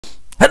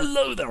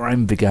Hello there,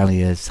 I'm Big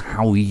Alias.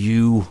 How are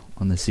you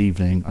on this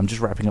evening? I'm just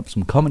wrapping up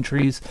some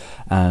commentaries.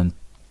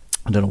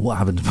 I don't know what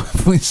happened to my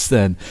voice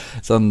then.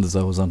 It's as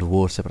I was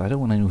underwater, but I don't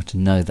want anyone to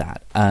know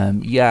that.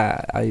 I'm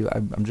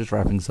just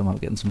wrapping some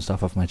up, getting some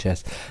stuff off my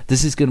chest.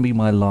 This is going to be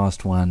my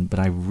last one, but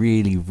I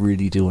really,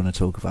 really do want to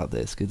talk about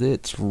this because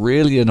it's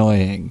really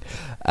annoying.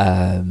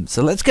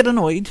 So let's get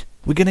annoyed.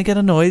 We're going to get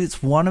annoyed.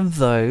 It's one of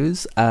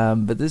those,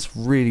 but this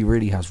really,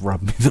 really has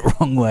rubbed me the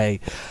wrong way.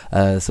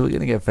 So we're going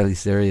to get fairly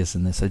serious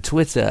in this. So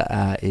Twitter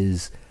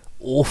is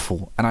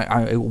awful, and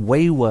I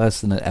way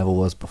worse than it ever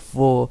was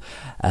before.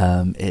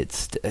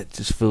 It's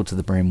just filled to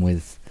the brim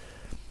with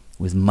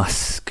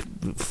Musk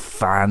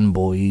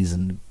fanboys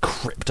and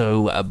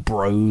crypto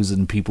bros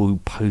and people who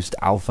post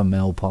alpha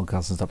male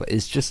podcasts and stuff.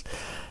 It's just,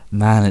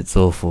 man, it's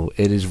awful.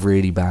 It is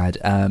really bad.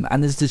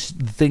 And there's this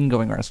thing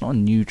going around. It's not a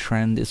new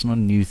trend. It's not a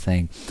new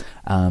thing.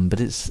 But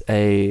it's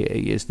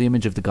the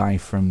image of the guy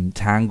from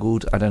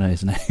Tangled. I don't know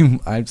his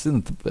name. I've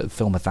seen the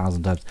film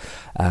 1,000 times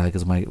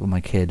because of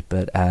my kid.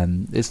 But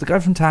it's the guy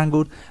from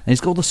Tangled, and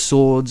he's got all the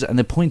swords, and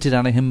they're pointed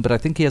out at him. But I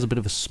think he has a bit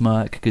of a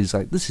smirk because he's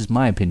like, "This is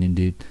my opinion,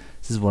 dude.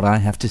 This is what I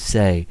have to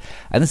say."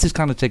 And this is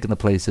kind of taken the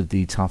place of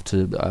the tough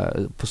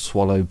to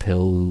swallow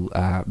pill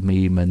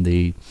meme and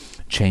the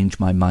change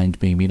my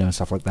mind meme,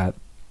 stuff like that.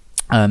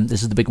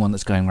 This is the big one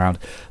that's going around,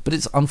 but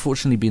it's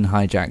unfortunately been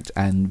hijacked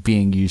and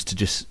being used to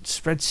just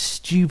spread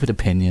stupid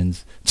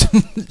opinions,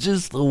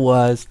 just the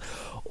worst,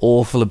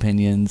 awful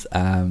opinions,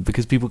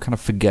 because people kind of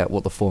forget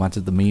what the format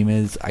of the meme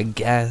is, I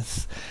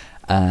guess.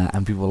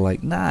 And people are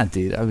like, nah,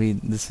 dude, I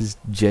mean,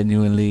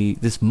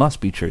 this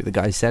must be true. The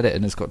guy said it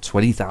and it's got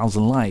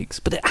 20,000 likes,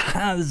 but it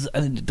has,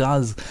 and it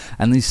does,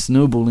 and they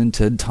snowball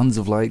into tons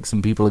of likes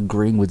and people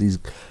agreeing with these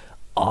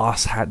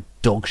arsehat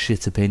dog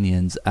shit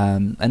opinions.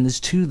 And there's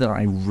two that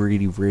I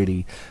really,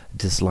 really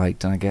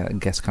disliked, and I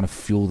guess kind of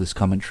fuel this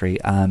commentary.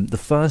 The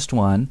first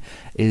one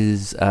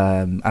is,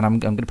 and I'm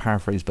going to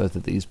paraphrase both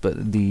of these,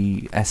 but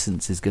the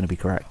essence is going to be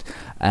correct.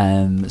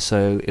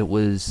 So it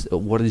was,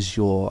 what is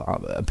your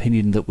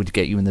opinion that would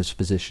get you in this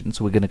position?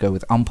 So we're going to go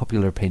with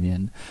unpopular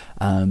opinion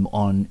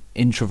on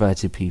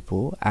introverted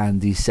people, and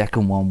the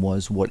second one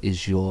was, what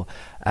is your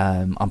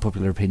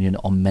unpopular opinion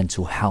on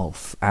mental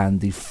health?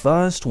 And the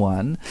first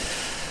one,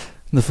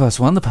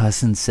 the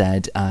person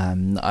said,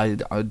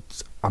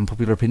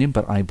 unpopular opinion,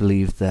 but I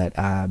believe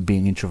that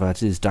being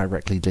introverted is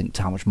directly linked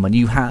to how much money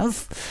you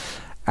have.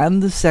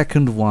 And the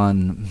second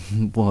one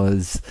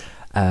was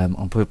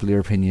unpopular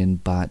opinion,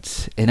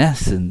 but in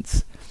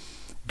essence,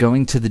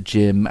 going to the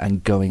gym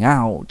and going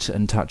out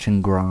and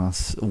touching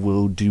grass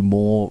will do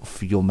more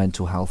for your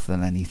mental health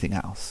than anything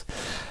else.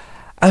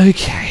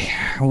 Okay,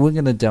 we're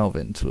going to delve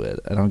into it,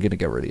 and I'm going to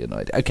get really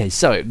annoyed. Okay,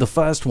 so the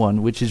first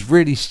one, which is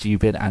really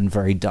stupid and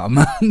very dumb,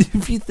 and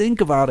if you think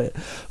about it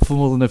for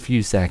more than a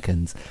few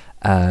seconds,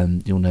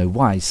 you'll know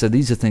why. So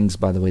these are things,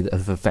 by the way, that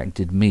have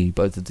affected me,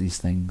 both of these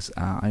things.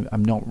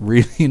 I'm not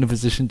really in a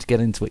position to get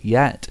into it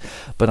yet,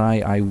 but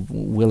I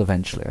will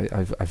eventually.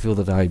 I feel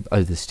that I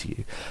owe this to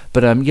you.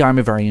 But yeah, I'm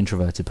a very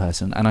introverted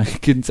person, and I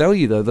can tell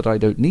you, though, that I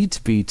don't need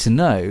to be to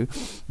know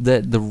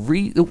that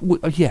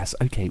yes,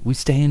 okay, we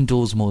stay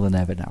indoors more than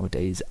ever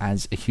nowadays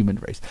as a human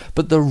race,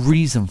 but the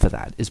reason for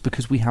that is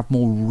because we have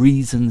more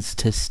reasons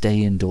to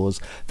stay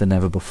indoors than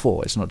ever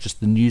before. It's not just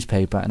the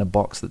newspaper and a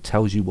box that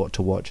tells you what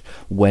to watch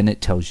when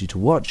it tells you to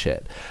watch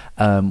it.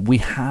 We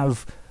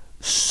have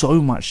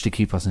so much to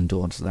keep us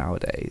indoors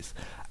nowadays,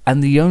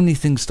 and the only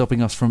thing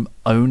stopping us from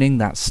owning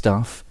that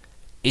stuff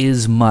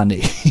is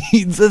money.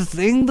 The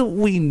thing that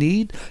we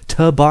need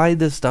to buy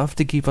the stuff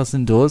to keep us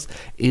indoors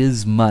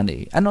is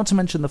money. And not to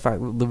mention the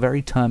fact that the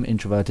very term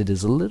introverted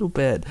is a little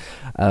bit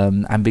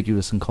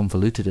ambiguous and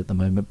convoluted at the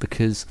moment,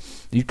 because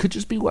you could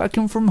just be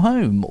working from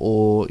home,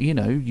 or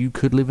you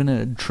could live in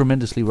a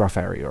tremendously rough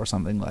area or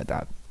something like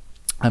that.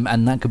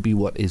 And that could be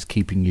what is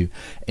keeping you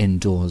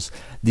indoors.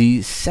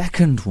 The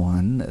second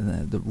one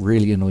that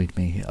really annoyed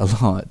me a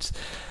lot.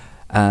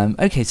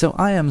 Okay, so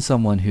I am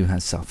someone who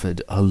has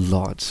suffered a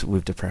lot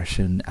with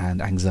depression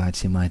and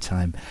anxiety in my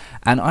time,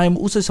 and I am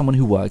also someone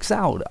who works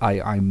out.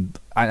 I'm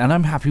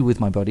happy with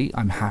my body.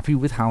 I'm happy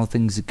with how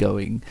things are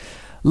going,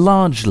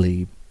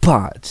 largely,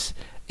 but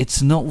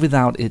it's not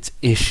without its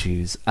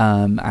issues.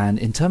 And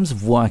in terms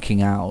of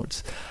working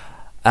out,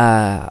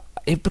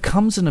 it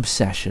becomes an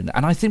obsession,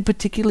 and I think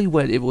particularly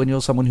when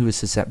you're someone who is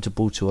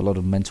susceptible to a lot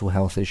of mental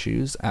health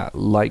issues,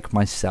 like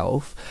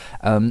myself,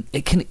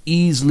 it can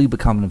easily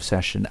become an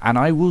obsession. And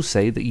I will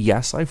say that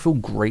yes, I feel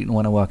great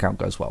when a workout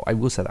goes well. I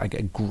will say that I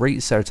get a great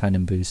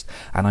serotonin boost,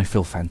 and I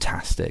feel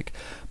fantastic.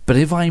 But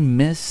if I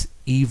miss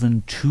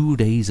even 2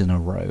 days in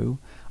a row,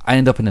 I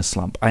end up in a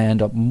slump. I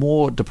end up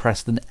more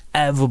depressed than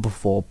ever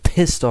before,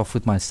 pissed off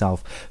with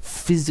myself,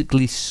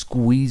 physically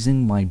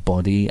squeezing my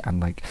body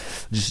and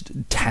just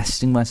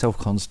testing myself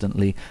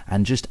constantly,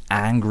 and just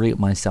angry at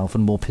myself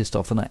and more pissed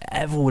off than I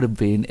ever would have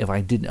been if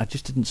I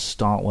just didn't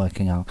start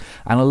working out.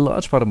 And a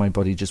large part of my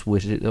body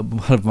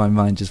part of my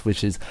mind just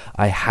wishes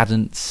I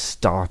hadn't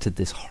started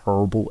this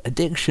horrible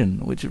addiction,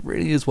 which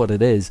really is what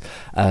it is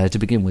to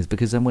begin with,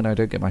 because then when I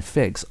don't get my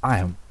fix, I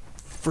am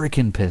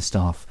freaking pissed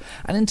off.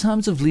 And in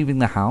terms of leaving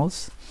the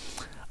house,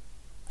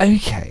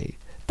 okay,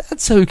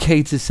 that's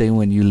okay to say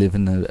when you live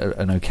in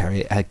an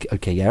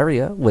okay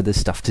area where there's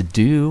stuff to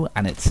do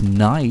and it's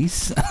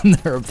nice and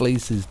there are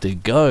places to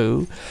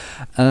go.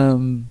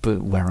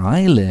 But where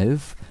I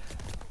live,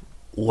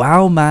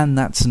 wow, man,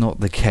 that's not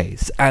the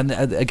case. And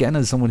again,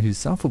 as someone who's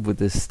suffered with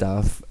this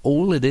stuff,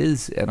 all it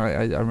is, and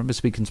I remember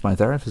speaking to my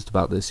therapist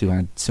about this, who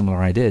had similar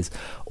ideas,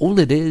 all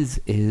it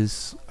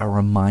is a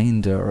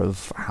reminder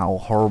of how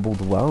horrible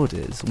the world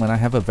is. When I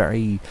have a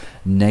very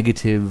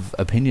negative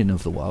opinion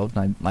of the world,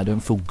 and I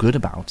don't feel good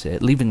about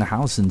it, leaving the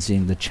house and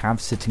seeing the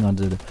chavs sitting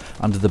under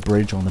the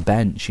bridge on the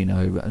bench, you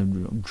know,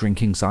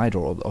 drinking cider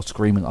or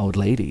screaming old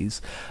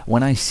ladies,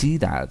 when I see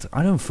that,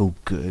 I don't feel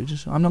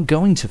good. I'm not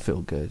going to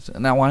feel good.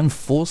 Now, I'm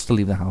forced to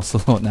leave the house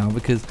a lot now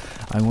because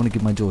I want to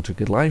give my daughter a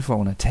good life. I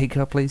want to take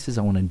her places.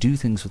 I want to do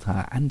things with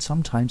her, and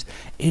sometimes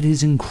it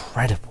is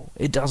incredible.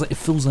 It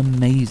feels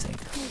amazing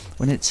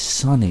when it's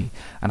sunny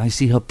and I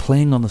see her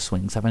playing on the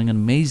swings, having an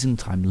amazing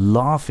time,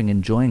 laughing,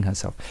 enjoying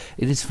herself.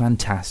 It is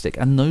fantastic,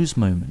 and those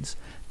moments,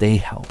 they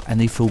help and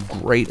they feel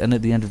great, and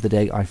at the end of the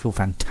day I feel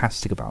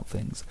fantastic about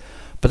things.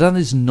 But that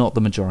is not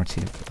the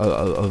majority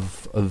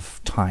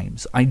of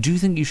times. I do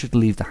think you should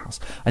leave the house.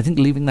 I think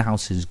leaving the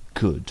house is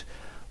good,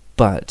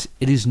 but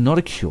it is not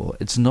a cure,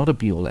 it's not a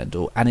be-all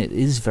end-all, and it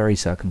is very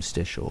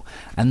circumstantial.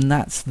 And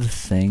that's the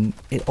thing.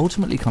 It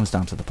ultimately comes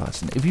down to the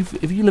person.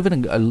 If you live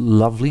in a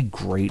lovely,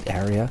 great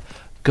area,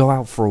 go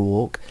out for a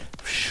walk.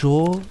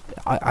 Sure,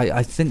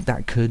 I think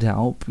that could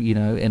help, you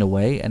know, in a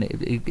way. And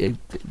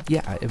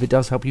yeah, if it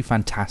does help you,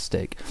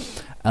 fantastic.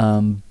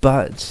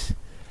 But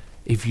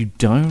if you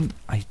don't,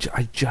 I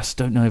just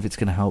don't know if it's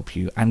going to help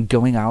you. And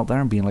going out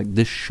there and being like,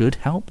 this should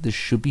help, this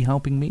should be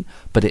helping me,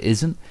 but it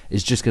isn't,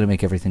 is just going to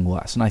make everything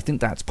worse. And I think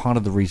that's part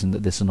of the reason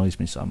that this annoys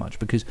me so much,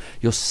 because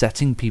you're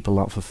setting people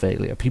up for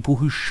failure. People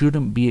who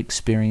shouldn't be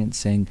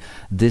experiencing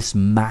this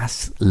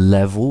mass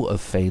level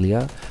of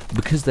failure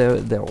because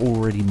they're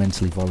already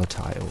mentally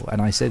volatile. And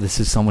I say this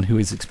as someone who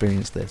has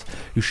experienced this.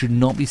 You should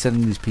not be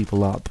setting these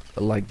people up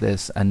like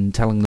this and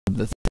telling them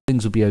that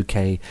things will be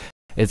okay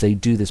if they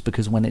do this,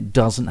 because when it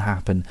doesn't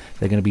happen,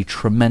 they're going to be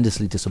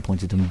tremendously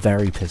disappointed and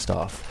very pissed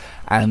off.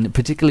 And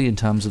particularly in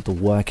terms of the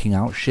working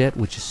out shit,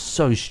 which is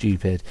so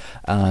stupid,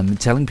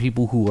 telling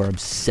people who are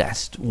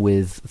obsessed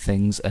with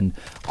things and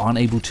aren't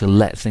able to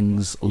let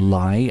things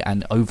lie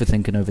and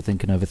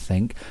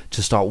overthink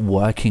to start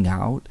working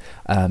out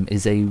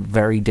is a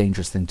very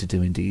dangerous thing to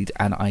do indeed.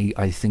 And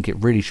I think it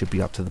really should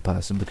be up to the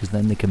person, because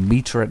then they can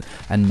meter it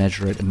and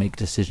measure it and make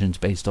decisions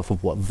based off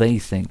of what they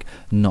think,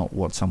 not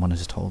what someone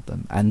has told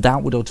them. And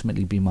that would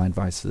ultimately be my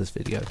advice for this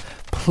video.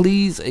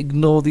 Please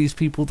ignore these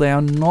people. They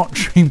are not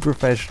trained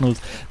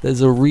professionals. There's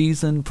a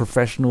reason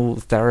professional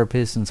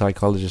therapists and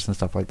psychologists and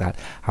stuff like that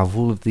have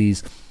all of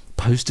these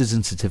posters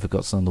and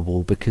certificates on the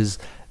wall, because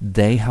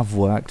they have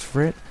worked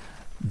for it.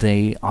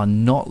 They are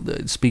not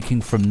speaking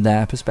from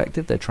their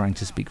perspective, they're trying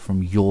to speak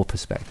from your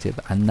perspective,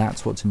 and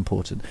that's what's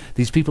important.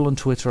 These people on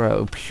Twitter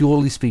are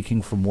purely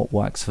speaking from what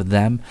works for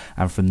them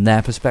and from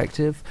their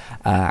perspective,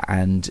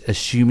 and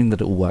assuming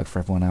that it will work for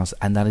everyone else,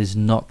 and that is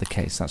not the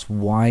case. That's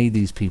why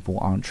these people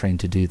aren't trained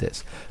to do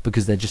this,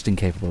 because they're just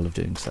incapable of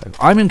doing so.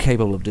 I'm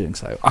incapable of doing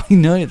so, I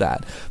know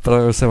that, but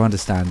I also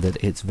understand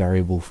that it's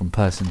variable from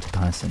person to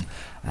person,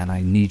 and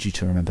I need you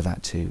to remember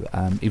that too.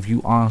 If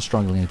you are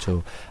struggling at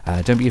all,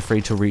 don't be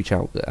afraid to reach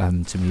out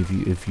to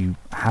me if you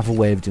have a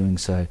way of doing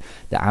so.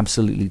 Then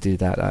absolutely do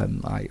that.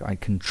 I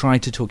can try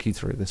to talk you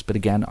through this, but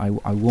again, I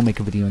will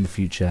make a video in the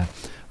future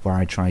where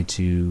I try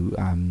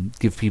to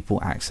give people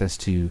access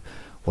to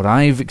what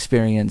I've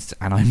experienced,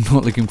 and I'm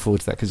not looking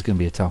forward to that because it's going to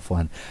be a tough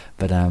one.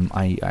 But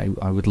I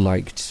would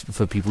like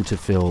for people to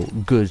feel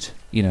good,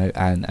 you know,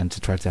 and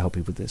to try to help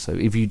you with this. So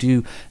if you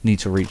do need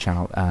to reach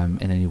out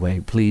in any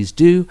way, please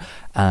do.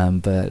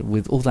 But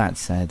with all that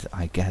said,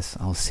 I guess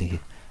I'll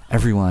see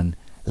everyone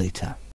later.